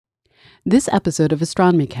This episode of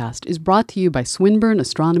AstronomyCast is brought to you by Swinburne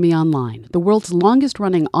Astronomy Online, the world's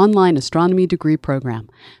longest-running online astronomy degree program.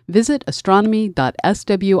 Visit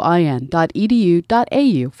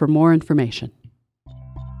astronomy.swin.edu.au for more information.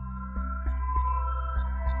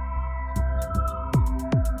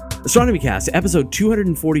 AstronomyCast, episode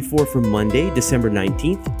 244 from Monday, December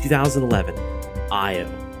 19th, 2011, Io.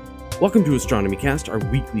 Welcome to AstronomyCast, our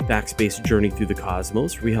weekly backspace journey through the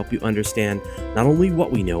cosmos, where we help you understand not only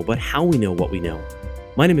what we know, but how we know what we know.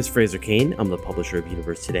 My name is Fraser Cain. I'm the publisher of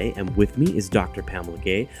Universe Today, and with me is Dr. Pamela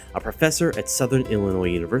Gay, a professor at Southern Illinois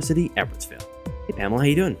University, Everettsville. Hey, Pamela, how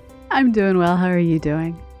you doing? I'm doing well. How are you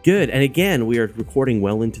doing? Good. And again, we are recording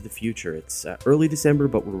well into the future. It's early December,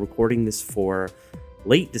 but we're recording this for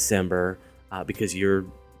late December because you're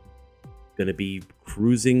going to be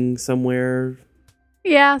cruising somewhere.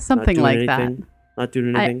 Yeah, something like that. Not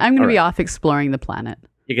doing anything? I'm going to be off exploring the planet.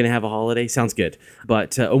 You're going to have a holiday? Sounds good.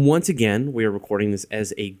 But once again, we are recording this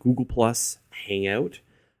as a Google Plus Hangout.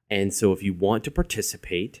 And so if you want to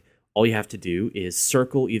participate, all you have to do is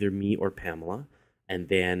circle either me or Pamela. And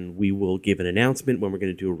then we will give an announcement when we're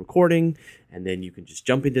going to do a recording. And then you can just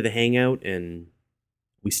jump into the Hangout and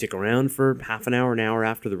we stick around for half an hour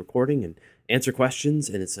after the recording and answer questions.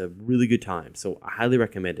 And it's a really good time. So I highly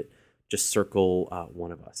recommend it. Just circle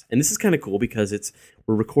one of us. And this is kind of cool because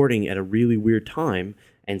we're recording at a really weird time.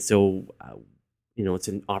 And so, it's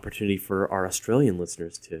an opportunity for our Australian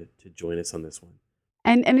listeners to join us on this one.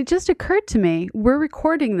 And it just occurred to me, we're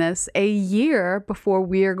recording this a year before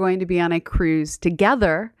we are going to be on a cruise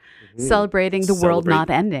together, celebrating the world not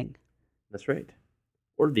ending. That's right.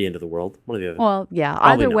 Or the end of the world. One or the other. Well, yeah,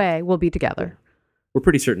 either way, we'll be together. We're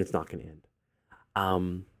pretty certain it's not going to end.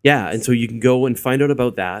 And so you can go and find out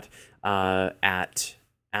about that at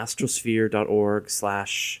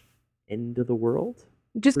astrosphere.org/end of the world.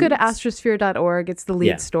 Just go to astrosphere.org. It's the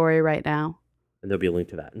lead story right now. And there'll be a link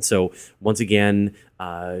to that. And so once again,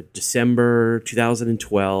 December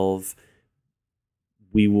 2012,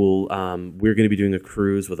 we're going to be doing a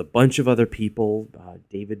cruise with a bunch of other people,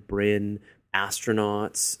 David Brin,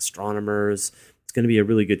 astronauts, astronomers. It's going to be a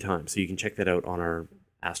really good time. So you can check that out on our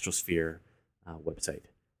Astrosphere website.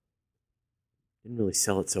 Didn't really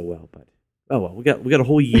sell it so well, but we got a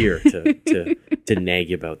whole year to nag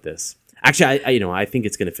you about this. Actually, I think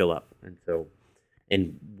it's going to fill up,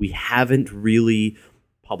 and we haven't really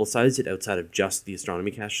publicized it outside of just the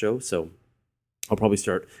AstronomyCast show. So I'll probably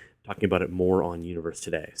start talking about it more on Universe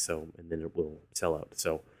Today. And then it will sell out.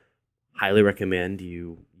 So highly recommend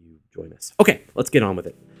you join us. Okay, let's get on with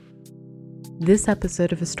it. This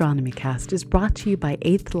episode of AstronomyCast is brought to you by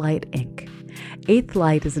Eighth Light Inc. Eighth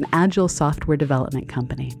Light is an agile software development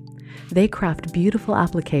company. They craft beautiful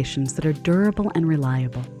applications that are durable and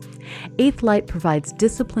reliable. Eighth Light provides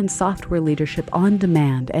disciplined software leadership on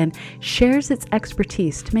demand and shares its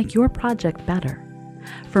expertise to make your project better.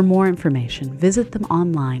 For more information, visit them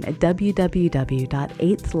online at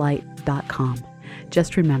www.eighthlight.com.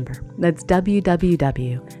 Just remember, that's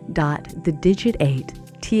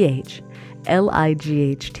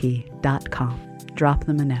www.thedigit8thlight.com. Drop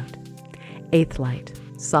them a note. Eighth Light.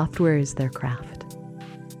 Software is their craft.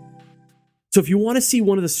 So if you want to see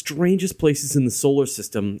one of the strangest places in the solar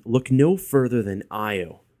system, look no further than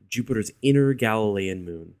Io, Jupiter's inner Galilean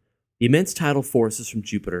moon. The immense tidal forces from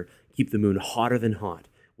Jupiter keep the moon hotter than hot,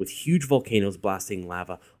 with huge volcanoes blasting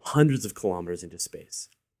lava hundreds of kilometers into space.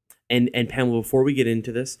 And Pamela, before we get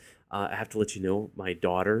into this, I have to let you know my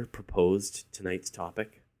daughter proposed tonight's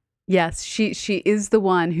topic. Yes, she is the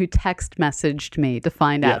one who text messaged me to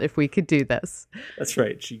find out if we could do this. That's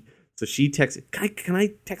right. She texted, can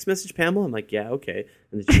I text message Pamela? I'm like, yeah, okay.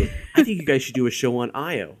 And then she goes, I think you guys should do a show on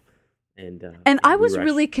Io. And I was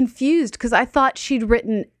really confused because I thought she'd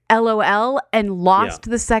written LOL and lost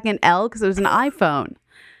the second L because it was an iPhone.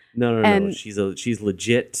 No. She's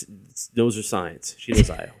legit. Knows her science. She knows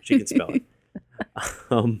Io. She can spell it.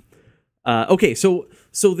 Okay, so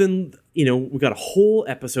then we got a whole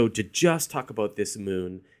episode to just talk about this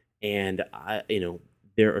moon, and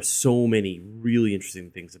there are so many really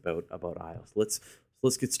interesting things about Io. So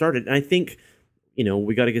let's get started. And I think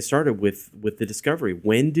we got to get started with the discovery.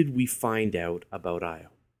 When did we find out about Io?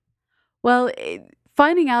 Well,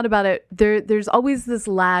 finding out about it, there's always this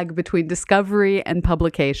lag between discovery and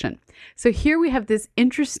publication. So here we have this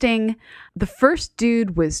interesting, the first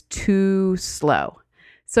dude was too slow.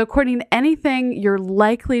 So according to anything you're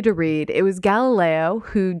likely to read, it was Galileo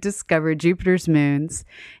who discovered Jupiter's moons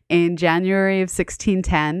in January of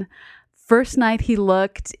 1610. First night he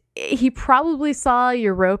looked, he probably saw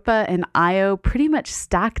Europa and Io pretty much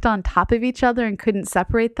stacked on top of each other and couldn't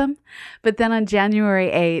separate them. But then on January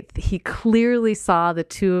 8th, he clearly saw the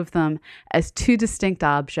two of them as two distinct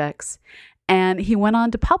objects. And he went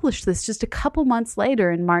on to publish this just a couple months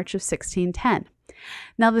later in March of 1610.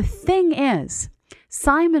 Now, the thing is,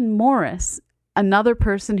 Simon Morris, another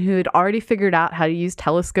person who had already figured out how to use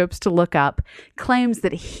telescopes to look up, claims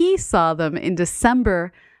that he saw them in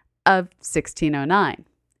December of 1609.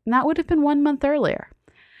 And that would have been 1 month earlier.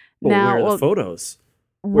 Well, where are the photos?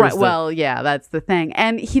 Right. Well, yeah, that's the thing.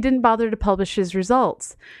 And he didn't bother to publish his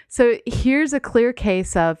results. So here's a clear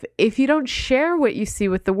case of if you don't share what you see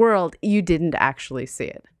with the world, you didn't actually see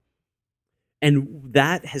it. And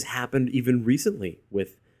that has happened even recently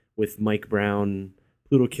with Mike Brown,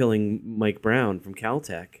 Pluto killing Mike Brown from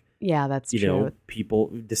Caltech. Yeah, that's true. You know,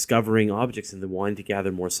 people discovering objects and then wanting to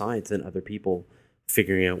gather more science, and other people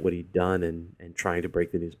figuring out what he'd done and trying to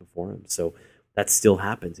break the news before him. So that still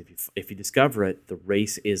happens. If you discover it, the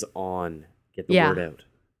race is on. Get the word out.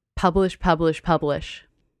 Publish, publish, publish.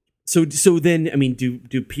 So then, I mean,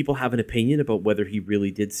 do people have an opinion about whether he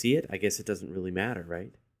really did see it? I guess it doesn't really matter,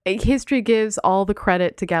 right? History gives all the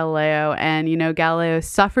credit to Galileo, and, you know, Galileo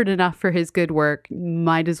suffered enough for his good work.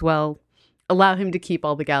 Might as well allow him to keep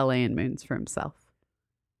all the Galilean moons for himself.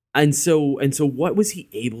 And so what was he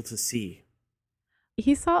able to see?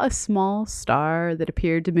 He saw a small star that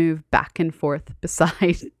appeared to move back and forth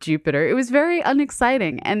beside Jupiter. It was very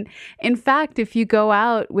unexciting. And in fact, if you go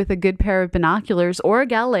out with a good pair of binoculars or a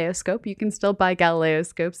Galileoscope, you can still buy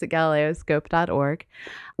Galileoscopes at galileoscope.org.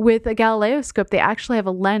 With a Galileoscope, they actually have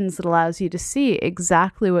a lens that allows you to see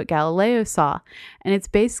exactly what Galileo saw. And it's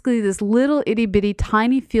basically this little itty-bitty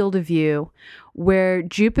tiny field of view where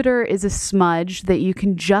Jupiter is a smudge that you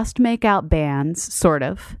can just make out bands, sort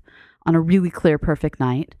of, on a really clear, perfect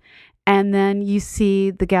night. And then you see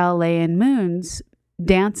the Galilean moons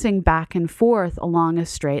dancing back and forth along a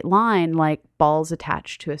straight line like balls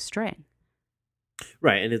attached to a string.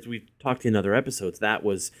 Right. And as we've talked in other episodes, that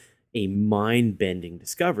was a mind-bending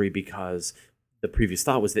discovery because the previous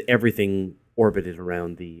thought was that everything orbited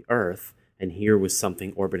around the Earth, and here was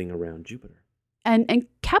something orbiting around Jupiter. And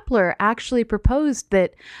Kepler actually proposed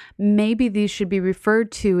that maybe these should be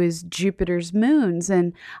referred to as Jupiter's moons,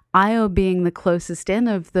 and Io being the closest in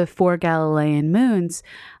of the 4 Galilean moons,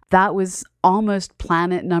 that was almost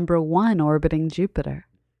planet number 1 orbiting Jupiter.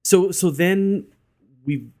 So then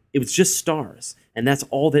it was just stars, and that's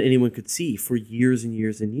all that anyone could see for years and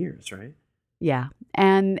years and years, right? Yeah,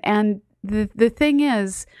 and the thing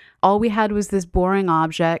is, all we had was this boring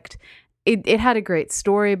object. It had a great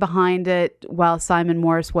story behind it. While Simon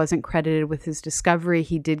Morris wasn't credited with his discovery,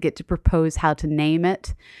 he did get to propose how to name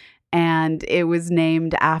it. And it was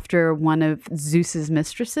named after one of Zeus's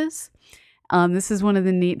mistresses. This is one of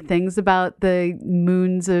the neat things about the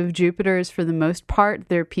moons of Jupiter is, for the most part,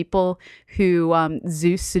 they're people who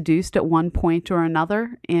Zeus seduced at one point or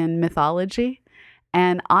another in mythology.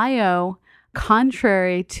 And Io,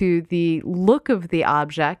 contrary to the look of the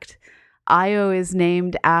object, Io is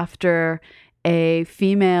named after a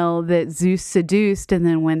female that Zeus seduced, and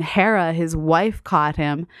then when Hera, his wife, caught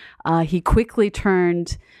him, he quickly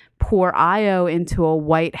turned poor Io into a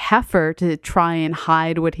white heifer to try and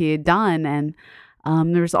hide what he had done.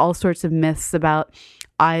 And there's all sorts of myths about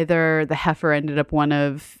either the heifer ended up one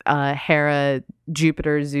of Hera,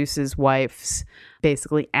 Jupiter, Zeus's wife's,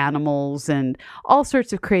 basically animals, and all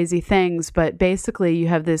sorts of crazy things. But basically you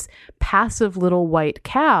have this passive little white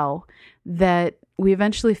cow that we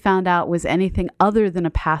eventually found out was anything other than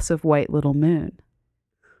a passive white little moon.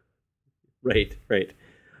 Right.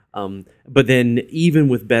 But then even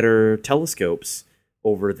with better telescopes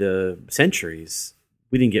over the centuries,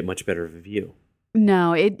 we didn't get much better of a view.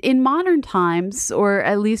 No, in modern times, or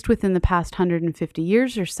at least within the past 150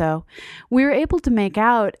 years or so, we were able to make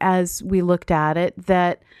out as we looked at it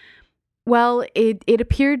that, well, it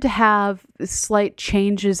appeared to have slight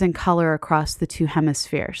changes in color across the two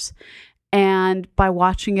hemispheres. And by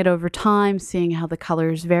watching it over time, seeing how the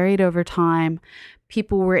colors varied over time,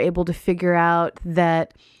 people were able to figure out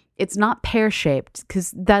that it's not pear-shaped,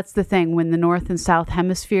 because that's the thing. When the north and south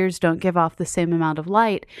hemispheres don't give off the same amount of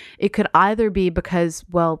light, it could either be because,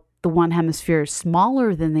 well, the one hemisphere is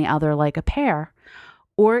smaller than the other, like a pear,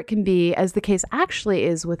 or it can be, as the case actually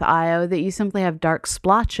is with Io, that you simply have dark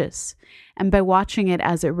splotches. And by watching it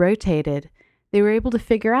as it rotated, they were able to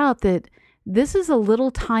figure out that this is a little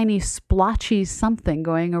tiny splotchy something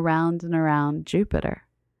going around and around Jupiter.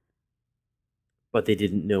 But they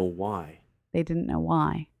didn't know why. They didn't know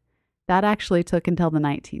why. That actually took until the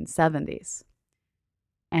 1970s.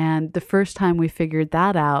 And the first time we figured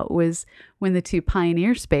that out was when the two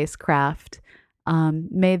Pioneer spacecraft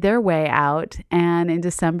made their way out. And in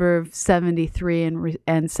December of 73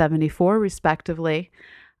 and 74, respectively,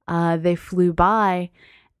 they flew by,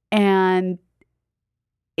 and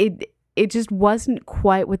it just wasn't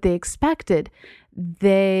quite what they expected.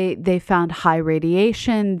 They found high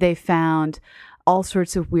radiation. They found all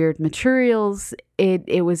sorts of weird materials.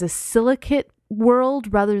 It was a silicate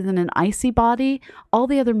world rather than an icy body. All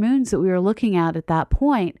the other moons that we were looking at that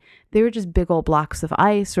point, they were just big old blocks of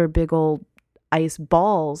ice or big old ice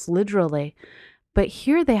balls, literally. But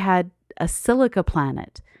here they had a silica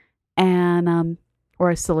planet, and or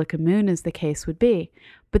a silica moon, as the case would be.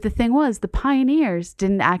 But the thing was, the Pioneers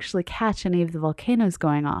didn't actually catch any of the volcanoes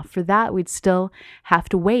going off. For that, we'd still have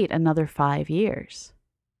to wait another 5 years.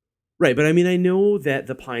 Right, but I mean, I know that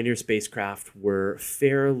the Pioneer spacecraft were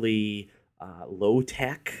fairly low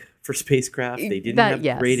tech for spacecraft. They didn't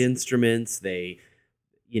have great instruments. They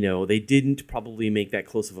didn't probably make that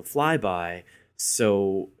close of a flyby.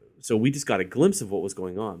 So we just got a glimpse of what was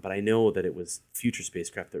going on. But I know that it was future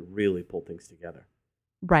spacecraft that really pulled things together.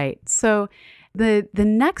 Right. So the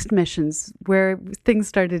next missions where things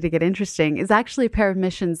started to get interesting is actually a pair of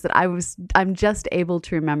missions that I'm just able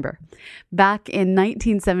to remember. Back in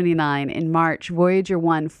 1979, in March, Voyager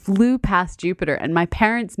 1 flew past Jupiter, and my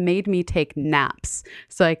parents made me take naps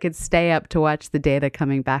so I could stay up to watch the data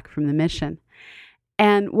coming back from the mission.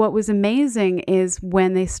 And what was amazing is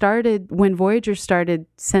when Voyager started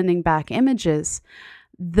sending back images,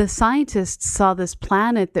 the scientists saw this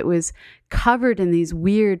planet that was covered in these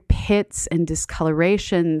weird pits and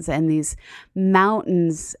discolorations and these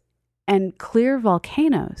mountains and clear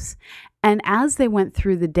volcanoes. And as they went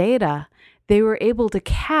through the data, they were able to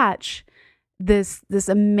catch this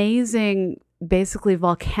amazing, basically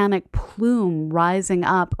volcanic plume rising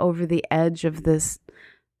up over the edge of this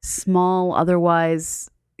small,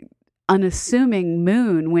 otherwise unassuming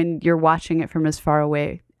moon when you're watching it from as far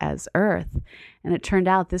away as Earth. And it turned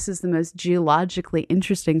out this is the most geologically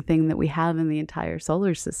interesting thing that we have in the entire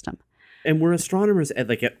solar system. And were astronomers at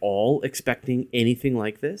all expecting anything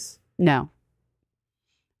like this? No,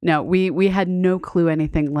 we had no clue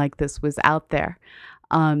anything like this was out there.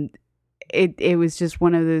 It was just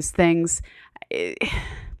one of those things.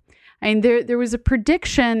 There was a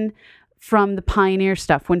prediction from the Pioneer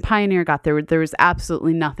stuff. When Pioneer got there was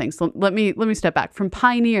absolutely nothing. So let me step back. From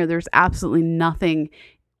Pioneer, there's absolutely nothing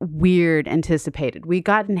weird anticipated. We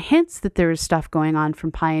gotten hints that there was stuff going on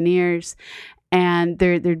from Pioneers, and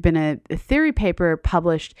there'd been a theory paper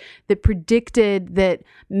published that predicted that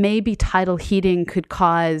maybe tidal heating could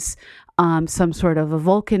cause some sort of a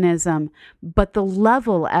volcanism, but the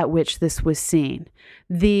level at which this was seen,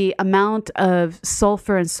 the amount of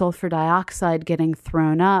sulfur and sulfur dioxide getting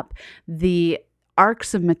thrown up, the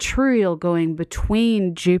arcs of material going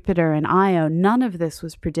between Jupiter and Io, none of this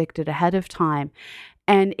was predicted ahead of time.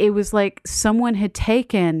 And it was like someone had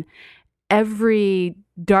taken every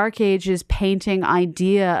Dark Ages painting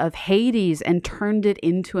idea of Hades and turned it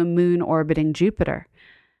into a moon orbiting Jupiter.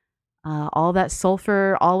 All that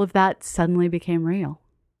sulfur, all of that suddenly became real.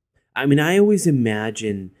 I mean, I always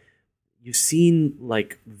imagine you've seen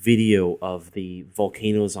video of the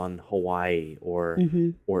volcanoes on Hawaii or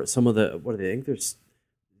some of the, what do they think? There's,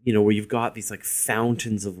 where you've got these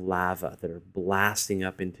fountains of lava that are blasting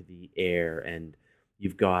up into the air, and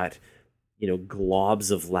you've got, globs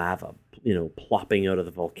of lava, plopping out of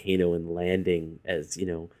the volcano and landing as,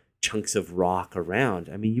 chunks of rock around.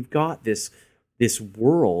 I mean, you've got this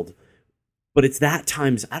world, but it's that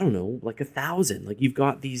times, I don't know, 1,000. You've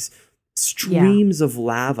got these streams of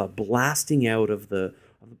lava blasting out of the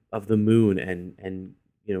moon and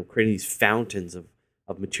creating these fountains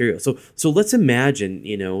of material. So let's imagine,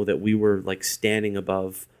 that we were standing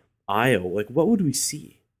above Io. What would we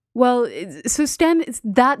see? Well, so Stan,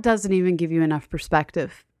 that doesn't even give you enough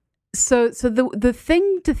perspective. So the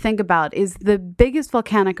thing to think about is the biggest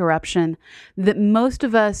volcanic eruption that most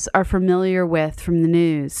of us are familiar with from the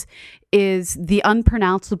news is the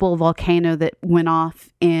unpronounceable volcano that went off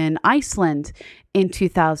in Iceland in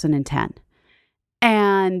 2010.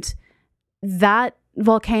 And that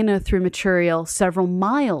volcano threw material several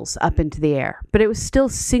miles up into the air, but it was still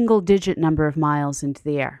single-digit number of miles into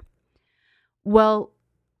the air. Well,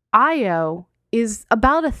 Io is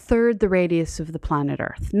about a third the radius of the planet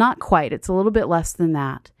Earth. Not quite. It's a little bit less than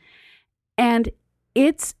that. And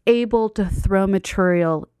it's able to throw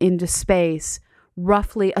material into space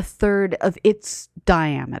roughly a third of its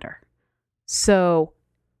diameter. So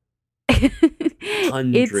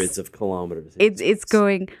hundreds of kilometers. It's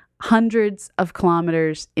going hundreds of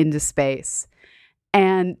kilometers into space.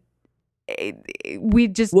 And we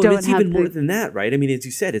just well, don't it's have even more than that, right? I mean, as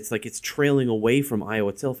you said, it's like it's trailing away from Io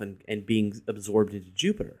itself and being absorbed into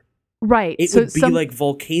Jupiter. Right. It would be like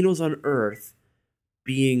volcanoes on Earth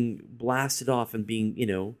being blasted off and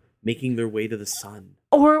being, making their way to the sun.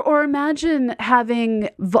 Or imagine having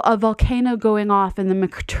a volcano going off and the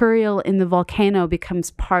material in the volcano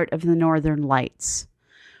becomes part of the northern lights.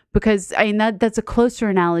 Because I mean that's a closer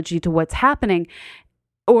analogy to what's happening.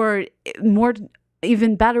 Or more,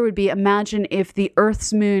 even better would be imagine if the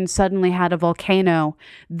Earth's moon suddenly had a volcano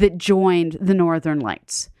that joined the northern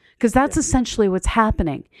lights. Because that's essentially what's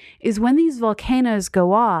happening, is when these volcanoes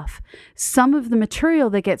go off, some of the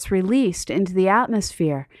material that gets released into the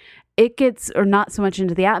atmosphere, it gets, or not so much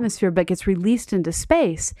into the atmosphere, but gets released into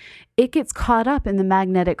space, it gets caught up in the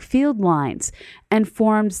magnetic field lines and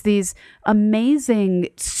forms these amazing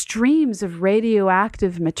streams of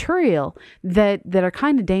radioactive material that are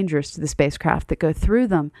kind of dangerous to the spacecraft that go through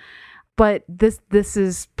them. But this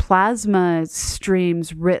is plasma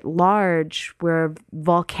streams writ large, where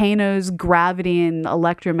volcanoes, gravity, and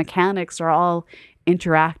electromechanics are all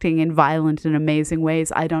interacting in violent and amazing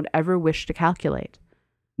ways I don't ever wish to calculate.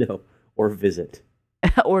 No, or visit.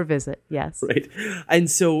 Or visit, yes. Right.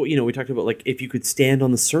 And so, we talked about, like, if you could stand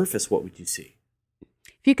on the surface, what would you see?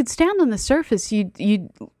 If you could stand on the surface,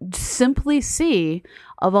 you'd simply see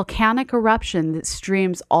a volcanic eruption that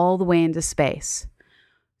streams all the way into space.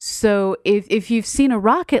 So if you've seen a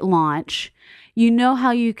rocket launch, you know how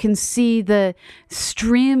you can see the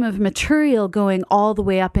stream of material going all the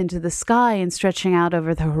way up into the sky and stretching out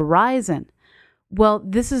over the horizon. Well,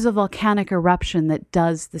 this is a volcanic eruption that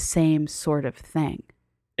does the same sort of thing.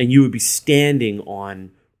 And you would be standing on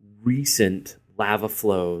recent lava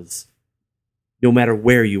flows no matter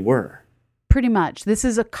where you were. Pretty much. This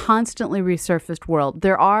is a constantly resurfaced world.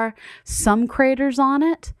 There are some craters on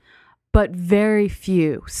it, but very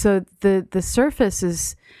few. So the surface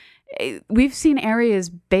is, we've seen areas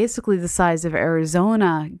basically the size of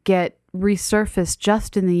Arizona get resurfaced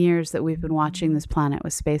just in the years that we've been watching this planet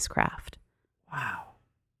with spacecraft. Wow.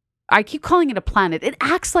 I keep calling it a planet. It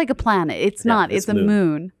acts like a planet. It's not. It's a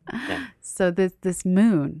moon. Yeah. So this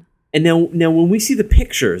moon. And now when we see the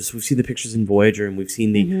pictures, we've seen the pictures in Voyager, and we've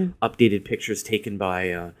seen the updated pictures taken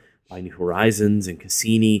by New Horizons and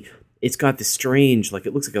Cassini. It's got this strange, like,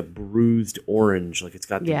 it looks like a bruised orange. Like, it's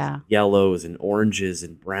got these yellows and oranges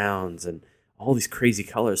and browns and all these crazy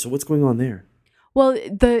colors. So what's going on there? Well,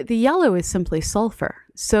 the yellow is simply sulfur.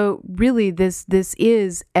 So really, this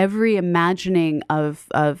is every imagining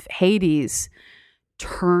of Hades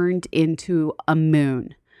turned into a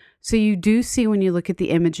moon. So you do see, when you look at the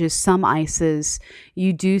images, some ices.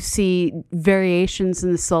 You do see variations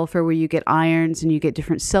in the sulfur where you get irons and you get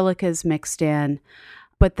different silicas mixed in.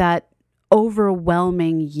 But that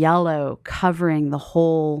overwhelming yellow covering the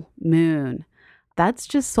whole moon, that's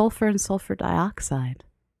just sulfur and sulfur dioxide.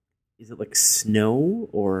 Is it like snow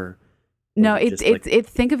or no, it's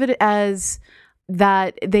think of it as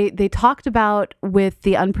that they talked about with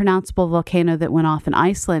the unpronounceable volcano that went off in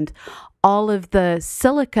Iceland, all of the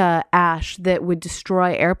silica ash that would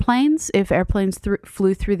destroy airplanes if airplanes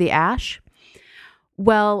flew through the ash.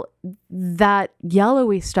 Well, that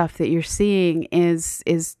yellowy stuff that you're seeing is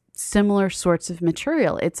similar sorts of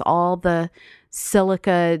material. It's all the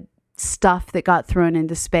silica stuff that got thrown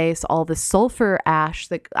into space, all the sulfur ash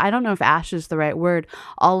that, I don't know if ash is the right word,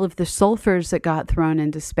 all of the sulfurs that got thrown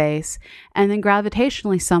into space. And then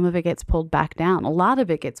gravitationally, some of it gets pulled back down. A lot of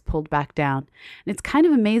it gets pulled back down. And it's kind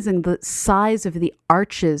of amazing the size of the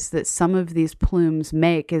arches that some of these plumes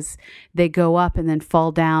make as they go up and then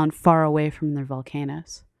fall down far away from their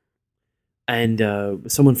volcanoes. And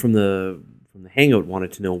someone from the Hangout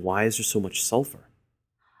wanted to know, why is there so much sulfur?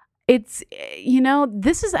 It's,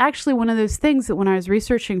 this is actually one of those things that when I was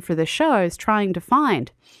researching for the show, I was trying to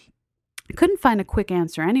find. I couldn't find a quick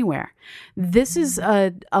answer anywhere. This is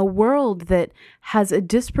a world that has a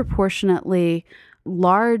disproportionately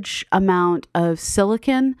large amount of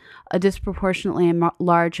silicon, a disproportionately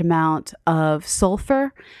large amount of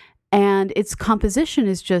sulfur, and its composition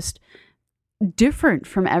is just different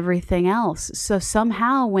from everything else. So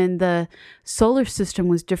somehow when the solar system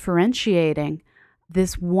was differentiating,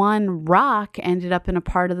 this one rock ended up in a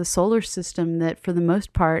part of the solar system that for the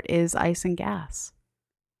most part is ice and gas.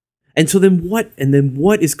 And so then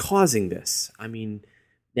what is causing this? I mean,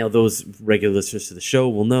 now those regular listeners to the show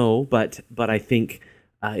will know, but I think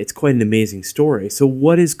it's quite an amazing story. So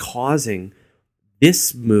what is causing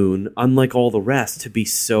this moon, unlike all the rest, to be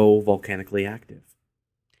so volcanically active?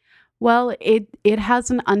 Well, it has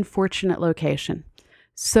an unfortunate location.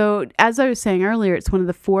 So as I was saying earlier, it's one of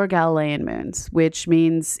the 4 Galilean moons, which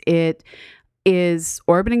means it is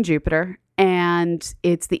orbiting Jupiter And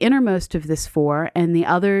it's the innermost of this four, and the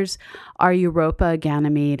others are Europa,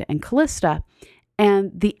 Ganymede, and Callista.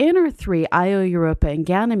 And the inner three, Io, Europa, and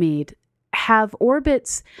Ganymede, have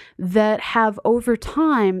orbits that have over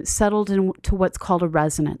time settled into what's called a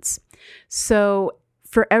resonance. So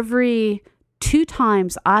for every 2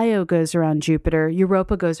 times Io goes around Jupiter,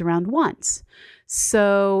 Europa goes around once.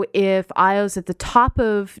 So if Io's at the top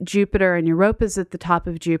of Jupiter and Europa's at the top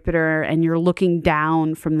of Jupiter, and you're looking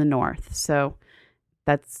down from the north, so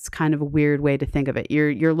that's kind of a weird way to think of it.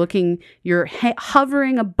 You're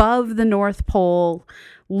hovering above the North Pole,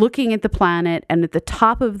 looking at the planet, and at the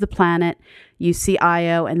top of the planet you see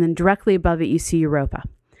Io, and then directly above it you see Europa.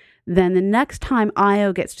 Then the next time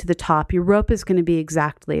Io gets to the top, Europa is going to be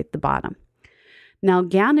exactly at the bottom. Now,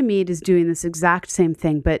 Ganymede is doing this exact same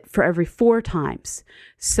thing, but for every 4 times.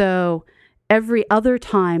 So every other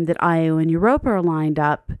time that Io and Europa are lined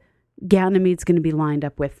up, Ganymede's going to be lined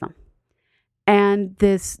up with them. And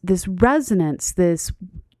this resonance, this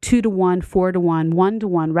 2-to-1, 4-to-1,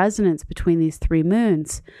 1-to-1 resonance between these 3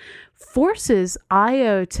 moons forces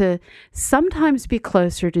Io to sometimes be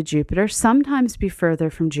closer to Jupiter, sometimes be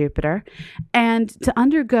further from Jupiter, and to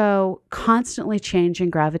undergo constantly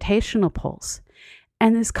changing gravitational pulls.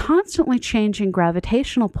 And this constantly changing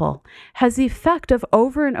gravitational pull has the effect of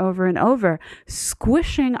over and over and over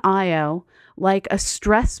squishing Io like a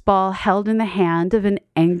stress ball held in the hand of an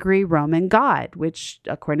angry Roman god, which,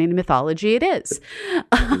 according to mythology, it is.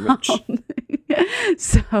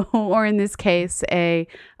 Or in this case,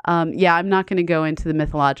 I'm not going to go into the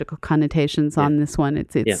mythological connotations on this one.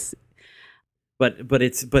 It's But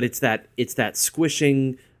it's that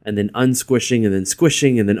squishing and then unsquishing and then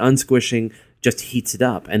squishing and then unsquishing just heats it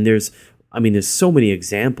up. And there's so many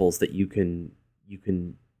examples that you can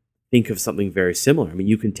think of something very similar. I mean,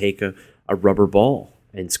 you can take a rubber ball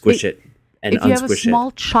and squish it and unsquish it. If you have a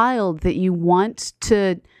small child that you want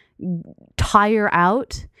to tire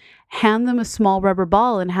out, hand them a small rubber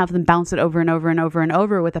ball and have them bounce it over and over and over and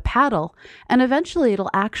over with a paddle. And eventually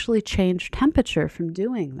it'll actually change temperature from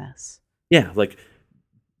doing this. Yeah, like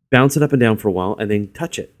bounce it up and down for a while and then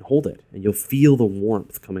touch it, hold it, and you'll feel the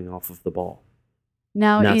warmth coming off of the ball.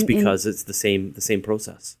 Now, and that's because it's the same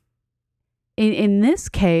process. In this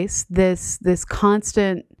case, this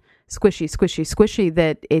constant squishy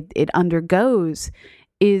that it undergoes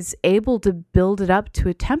is able to build it up to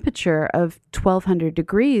a temperature of 1200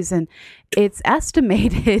 degrees. And it's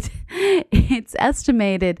estimated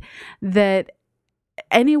that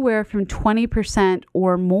anywhere from 20%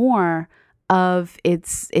 or more of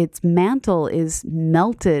its mantle is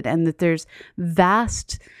melted, and that there's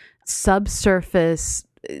vast subsurface,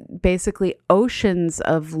 basically oceans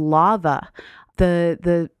of lava.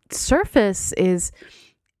 The surface is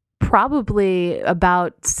probably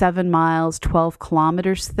about 7 miles, 12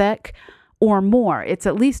 kilometers thick or more. It's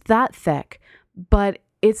at least that thick, but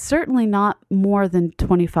it's certainly not more than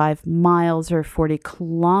 25 miles or 40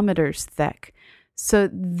 kilometers thick. So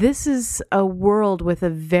this is a world with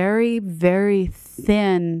a very, very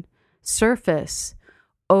thin surface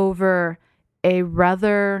over a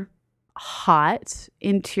rather hot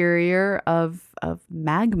interior of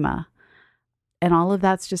magma. And all of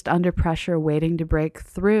that's just under pressure, waiting to break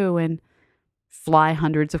through and fly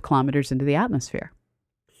hundreds of kilometers into the atmosphere.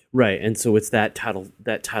 Right. And so it's that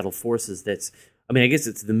tidal forces that's, I guess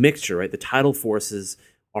it's the mixture, right? The tidal forces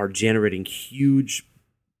are generating huge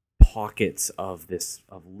pockets of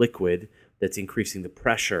liquid that's increasing the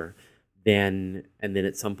pressure. And then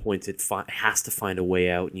at some points it has to find a way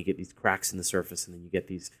out, and you get these cracks in the surface, and then you get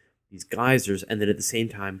these geysers. And then at the same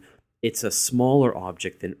time, it's a smaller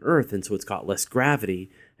object than Earth, and so it's got less gravity,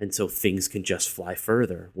 and so things can just fly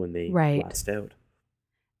further when they blast out.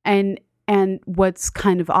 And what's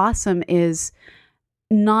kind of awesome is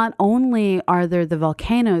not only are there the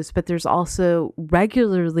volcanoes, but there's also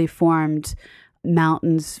regularly formed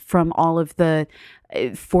mountains from all of the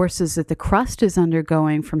forces that the crust is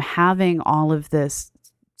undergoing from having all of this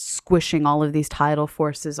squishing, all of these tidal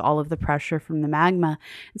forces, all of the pressure from the magma.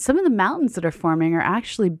 And some of the mountains that are forming are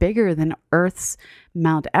actually bigger than Earth's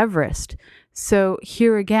Mount Everest. So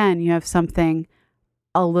here again, you have something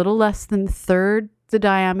a little less than a third the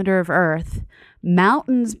diameter of Earth,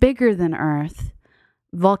 mountains bigger than Earth,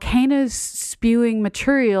 volcanoes spewing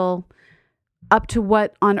material up to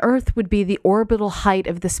what on Earth would be the orbital height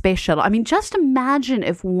of the space shuttle. I mean, just imagine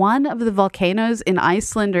if one of the volcanoes in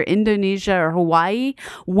Iceland or Indonesia or Hawaii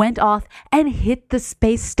went off and hit the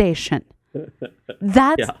space station.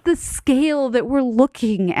 That's the scale that we're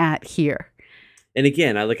looking at here. And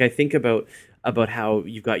again, I think about how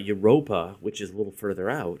you've got Europa, which is a little further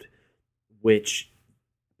out, which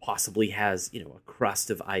possibly has, a crust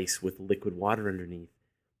of ice with liquid water underneath.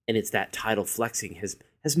 And it's that tidal flexing has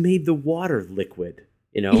made the water liquid,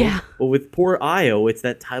 Yeah. Well, with poor Io, it's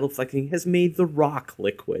that tidal flexing has made the rock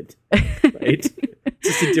liquid, right?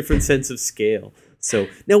 Just a different sense of scale. So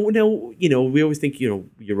now, we always think,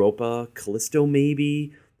 Europa, Callisto,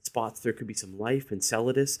 maybe spots there could be some life,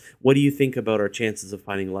 Enceladus. What do you think about our chances of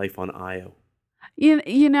finding life on Io?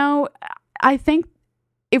 I think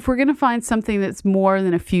if we're going to find something that's more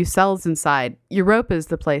than a few cells inside, Europa is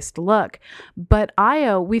the place to look. But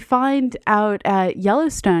Io, we find out at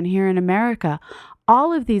Yellowstone here in America,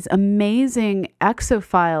 all of these amazing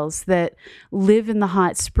exophiles that live in the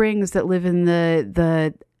hot springs, that live in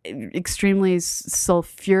the extremely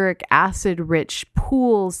sulfuric acid-rich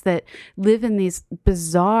pools, that live in these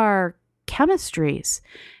bizarre chemistries.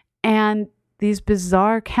 And these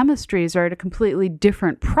bizarre chemistries are at a completely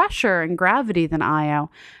different pressure and gravity than Io,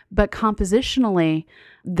 but compositionally,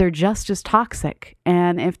 they're just as toxic.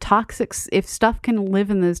 And if stuff can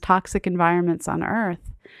live in those toxic environments on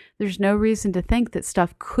Earth, there's no reason to think that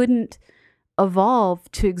stuff couldn't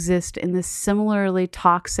evolve to exist in the similarly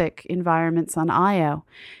toxic environments on Io.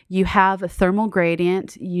 You have a thermal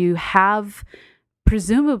gradient. You have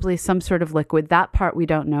presumably some sort of liquid. That part we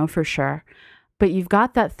don't know for sure. But you've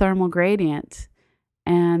got that thermal gradient,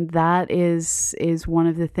 and that is one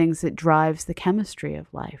of the things that drives the chemistry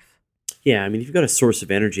of life. Yeah, I mean, if you've got a source of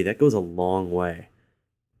energy, that goes a long way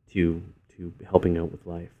to helping out with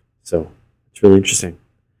life. So it's really interesting.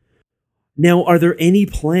 Now, are there any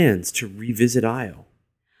plans to revisit Io?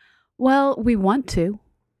 Well, we want to.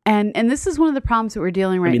 And this is one of the problems that we're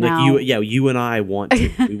dealing right now. You and I want to.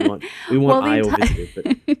 We want Io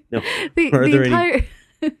visited, but no.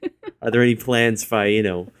 Are there any plans by,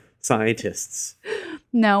 scientists?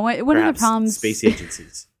 No, one of the problems... space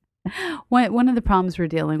agencies. One of the problems we're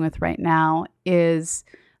dealing with right now is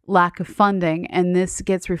lack of funding, and this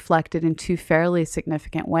gets reflected in two fairly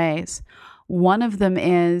significant ways. One of them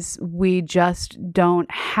is we just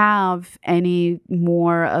don't have any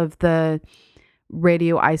more of the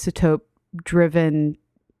radioisotope-driven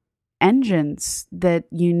engines that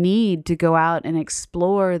you need to go out and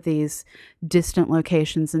explore these distant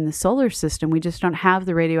locations in the solar system. We just don't have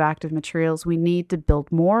the radioactive materials. We need to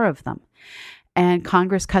build more of them. And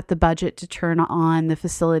Congress cut the budget to turn on the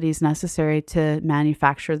facilities necessary to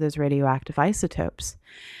manufacture those radioactive isotopes.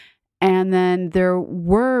 And then there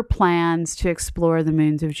were plans to explore the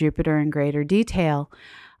moons of Jupiter in greater detail,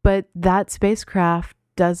 but that spacecraft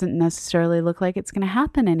doesn't necessarily look like it's going to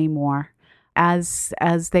happen anymore. As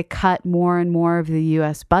they cut more and more of the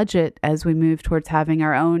U.S. budget, as we move towards having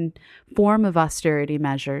our own form of austerity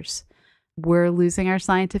measures, we're losing our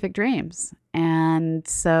scientific dreams. And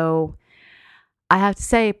so I have to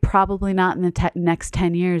say, probably not in the next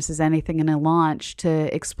 10 years is anything going to launch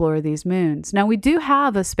to explore these moons. Now, we do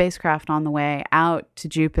have a spacecraft on the way out to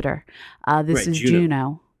Jupiter. This is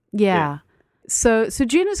Juno. Yeah. So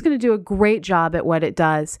Juno's going to do a great job at what it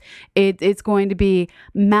does. It's going to be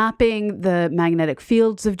mapping the magnetic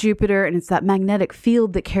fields of Jupiter, and it's that magnetic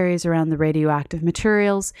field that carries around the radioactive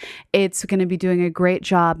materials. It's going to be doing a great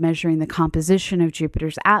job measuring the composition of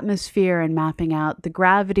Jupiter's atmosphere and mapping out the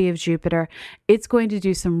gravity of Jupiter. It's going to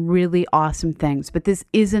do some really awesome things, but this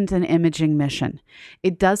isn't an imaging mission.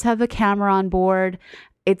 It does have a camera on board.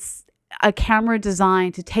 It's a camera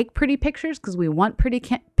designed to take pretty pictures because we want pretty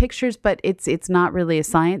pictures, but it's not really a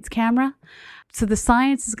science camera. So the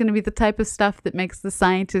science is going to be the type of stuff that makes the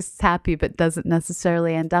scientists happy, but doesn't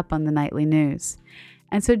necessarily end up on the nightly news.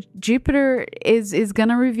 And so Jupiter is going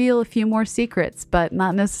to reveal a few more secrets, but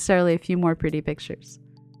not necessarily a few more pretty pictures.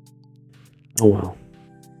 Oh, wow.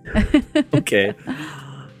 Okay.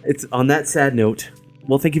 It's on that sad note.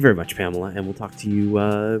 Well, thank you very much, Pamela, and we'll talk to you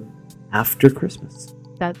after Christmas.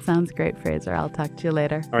 That sounds great, Fraser. I'll talk to you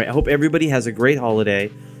later. All right. I hope everybody has a great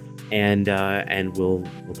holiday, and we'll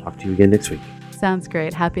talk to you again next week. Sounds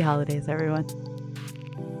great. Happy holidays, everyone.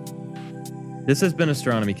 This has been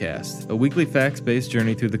AstronomyCast, a weekly facts-based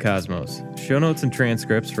journey through the cosmos. Show notes and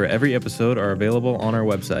transcripts for every episode are available on our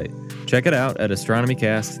website. Check it out at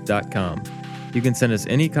AstronomyCast.com. You can send us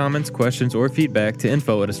any comments, questions, or feedback to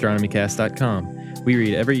info@AstronomyCast.com. We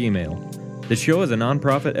read every email. The show is a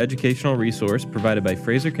nonprofit educational resource provided by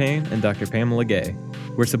Fraser, Cain, and Dr. Pamela Gay.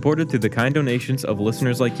 We're supported through the kind donations of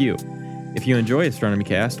listeners like you. If you enjoy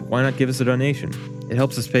AstronomyCast, why not give us a donation? It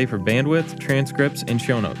helps us pay for bandwidth, transcripts, and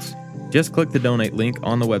show notes. Just click the donate link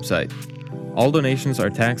on the website. All donations are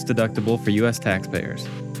tax deductible for U.S. taxpayers.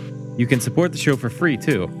 You can support the show for free,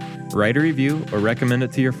 too. Write a review or recommend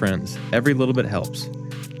it to your friends. Every little bit helps.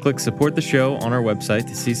 Click Support the Show on our website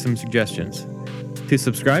to see some suggestions. To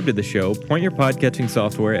subscribe to the show, point your podcatching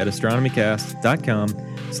software at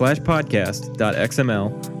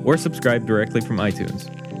astronomycast.com/podcast.xml or subscribe directly from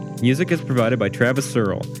iTunes. Music is provided by Travis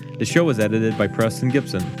Searle. The show is edited by Preston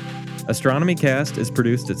Gibson. AstronomyCast is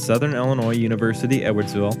produced at Southern Illinois University,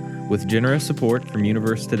 Edwardsville, with generous support from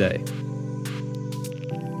Universe Today.